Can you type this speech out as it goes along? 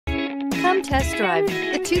Come test drive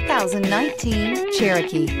the 2019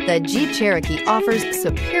 Cherokee. The Jeep Cherokee offers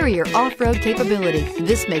superior off-road capability.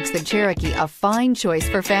 This makes the Cherokee a fine choice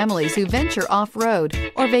for families who venture off-road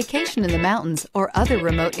or vacation in the mountains or other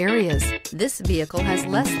remote areas. This vehicle has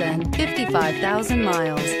less than 55,000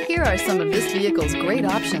 miles. Here are some of this vehicle's great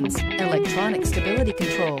options: electronic stability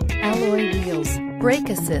control, alloy wheels, brake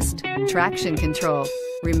assist, traction control,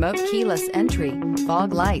 remote keyless entry,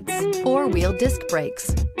 fog lights, four-wheel disc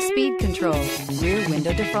brakes, speed control, rear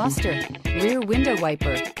window defroster, rear window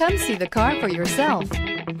wiper. Come see the car for yourself.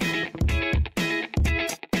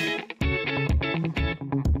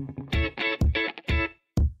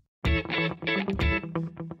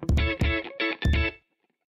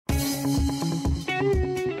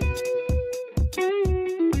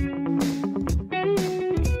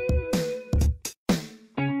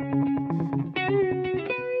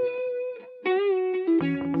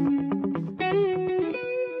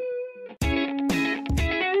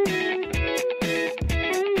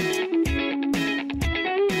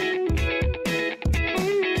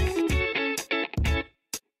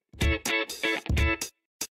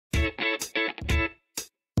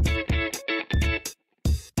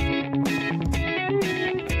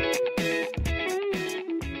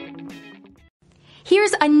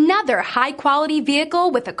 Here's another high-quality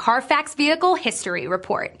vehicle with a Carfax Vehicle History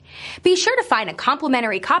Report. Be sure to find a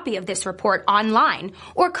complimentary copy of this report online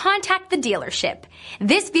or contact the dealership.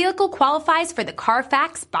 This vehicle qualifies for the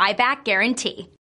Carfax Buyback Guarantee.